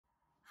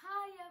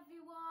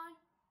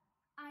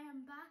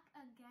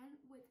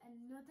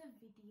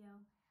video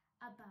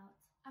about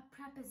a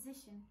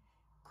preposition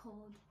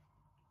called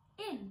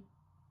in.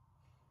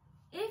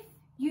 If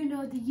you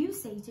know the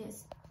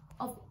usages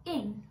of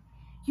in,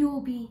 you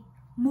will be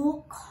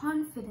more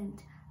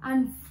confident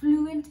and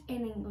fluent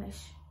in English.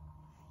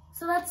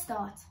 So let's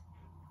start.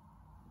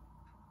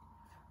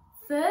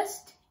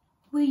 First,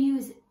 we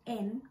use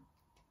in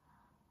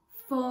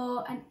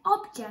for an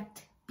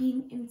object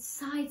being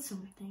inside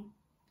something.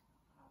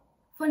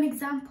 For an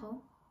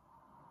example,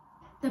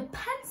 the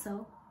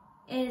pencil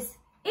is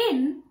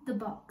in the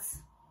box.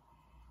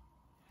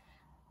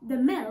 The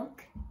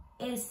milk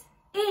is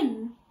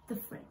in the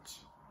fridge.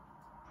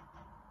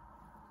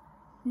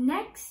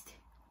 Next,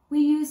 we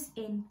use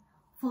in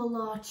for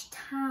large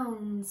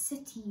towns,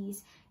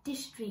 cities,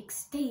 districts,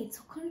 states,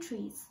 or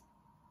countries.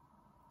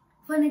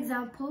 For an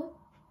example,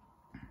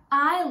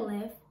 I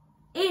live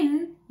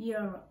in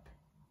Europe.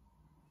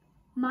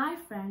 My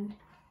friend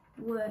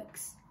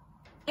works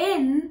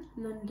in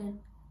London.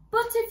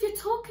 But if you're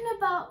talking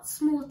about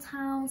small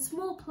towns,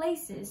 small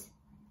places,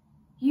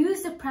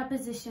 use the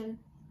preposition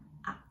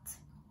at.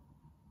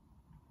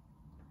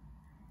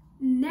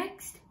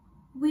 Next,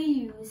 we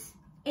use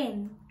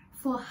in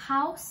for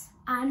house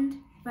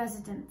and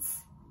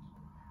residence.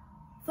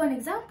 For an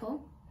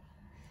example,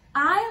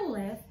 I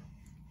live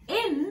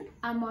in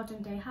a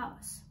modern-day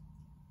house.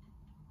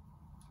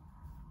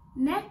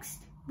 Next,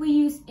 we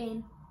use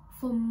in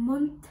for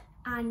month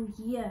and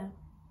year.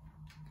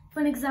 For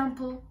an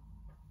example,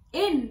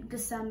 in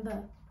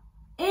December,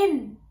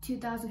 in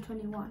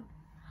 2021.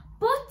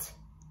 But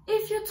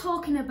if you're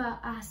talking about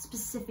a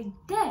specific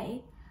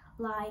day,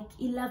 like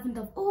 11th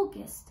of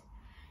August,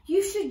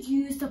 you should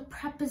use the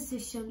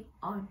preposition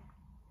on.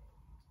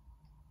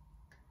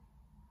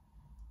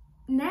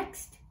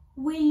 Next,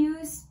 we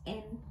use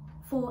in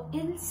for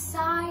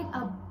inside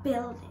a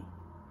building.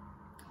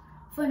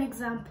 For an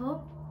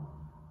example,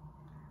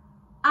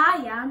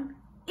 I am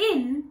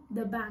in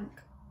the bank.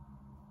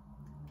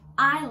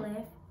 I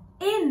live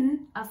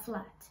in a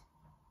flat.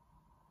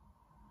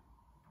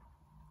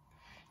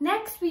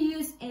 Next, we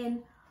use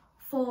in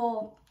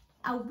for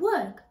a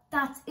work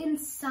that's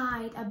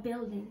inside a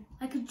building,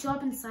 like a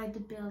job inside the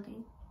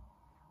building.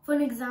 For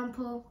an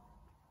example,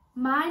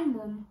 my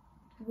mum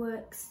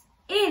works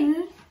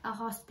in a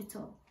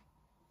hospital.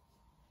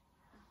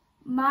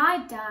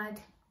 My dad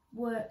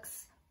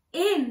works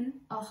in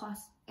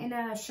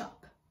a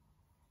shop.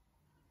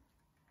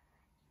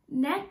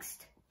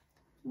 Next,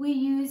 we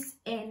use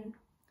in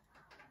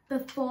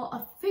before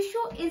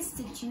official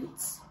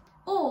institutes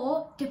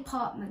or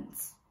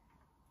departments.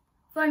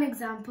 For an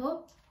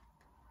example,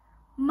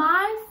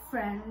 my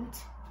friend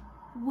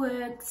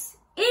works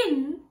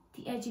in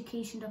the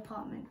education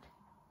department.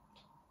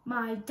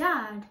 My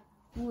dad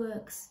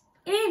works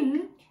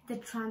in the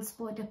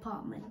transport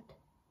department.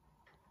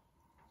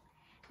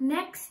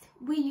 Next,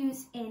 we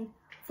use in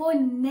for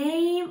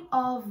name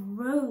of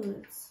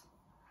roads.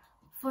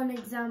 For an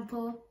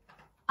example,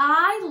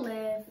 I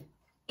live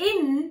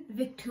in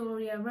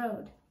Victoria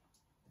Road.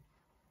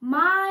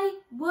 My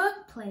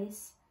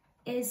workplace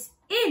is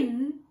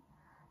in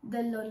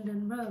the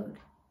London Road.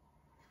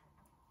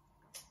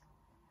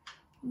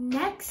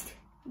 Next,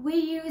 we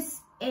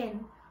use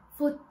in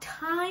for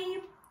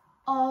time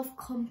of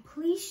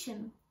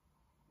completion.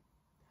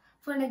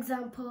 For an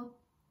example,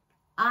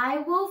 I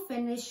will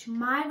finish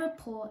my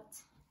report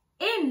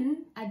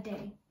in a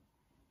day.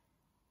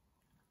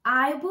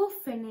 I will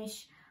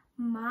finish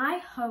my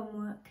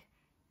homework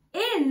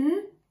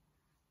in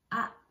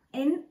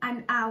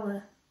an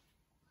hour.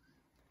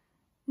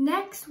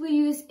 Next, we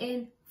use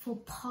in for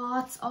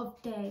parts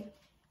of day.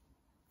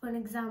 For an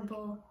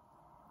example,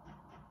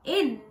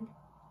 in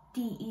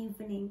the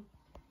evening,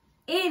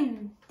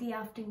 in the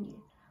afternoon.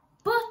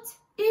 But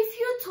if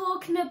you're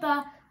talking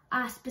about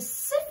a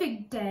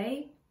specific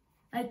day,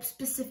 like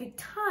specific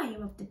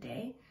time of the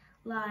day,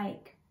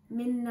 like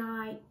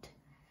midnight,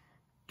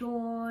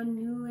 dawn,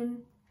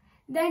 noon,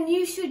 then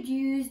you should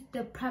use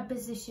the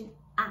preposition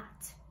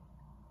at.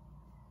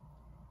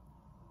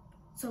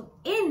 So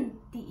in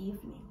the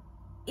evening,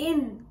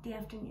 in the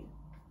afternoon.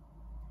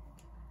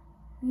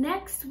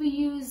 Next, we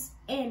use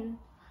in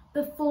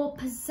before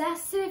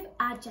possessive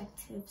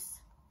adjectives.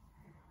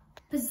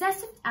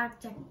 Possessive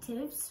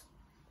adjectives,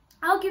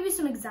 I'll give you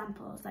some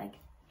examples like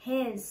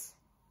his,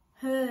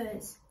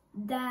 hers,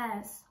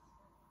 theirs.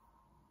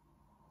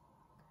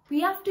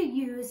 We have to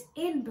use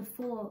in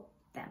before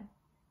them.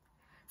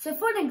 So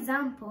for an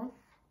example,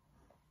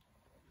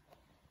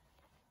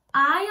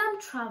 I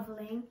am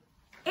traveling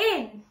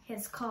in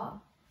his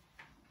car.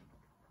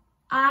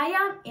 I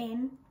am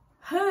in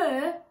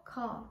her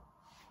car.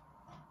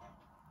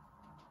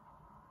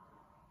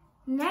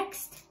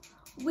 Next,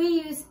 we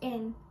use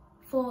in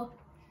for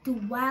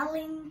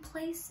dwelling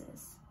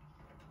places.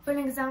 For an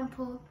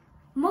example,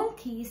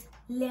 monkeys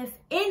live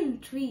in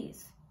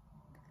trees.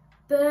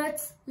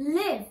 Birds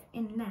live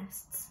in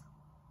nests.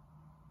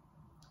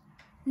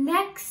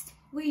 Next,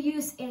 we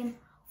use in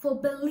for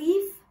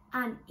belief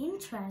and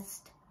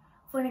interest.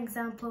 For an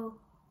example,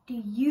 do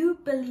you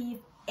believe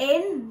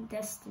in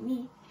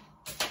destiny?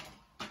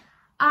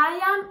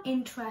 I am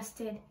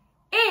interested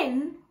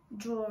in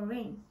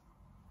drawing.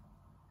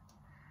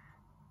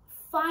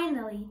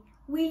 Finally,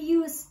 we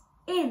use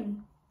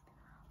in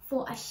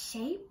for a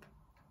shape,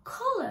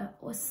 color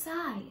or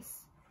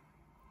size.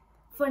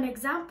 For an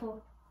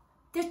example,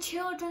 the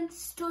children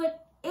stood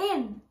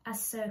in a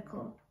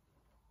circle.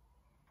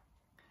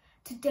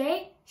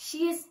 Today,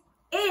 she is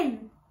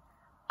in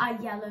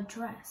a yellow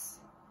dress.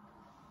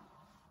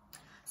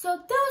 So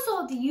those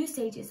are the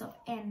usages of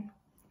in.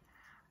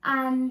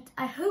 And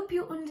I hope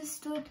you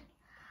understood.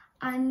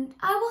 And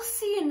I will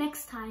see you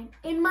next time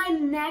in my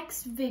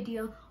next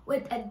video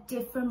with a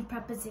different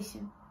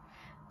preposition.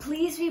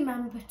 Please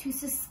remember to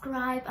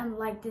subscribe and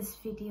like this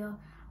video.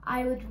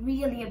 I would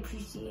really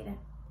appreciate it.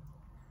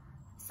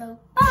 So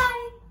bye!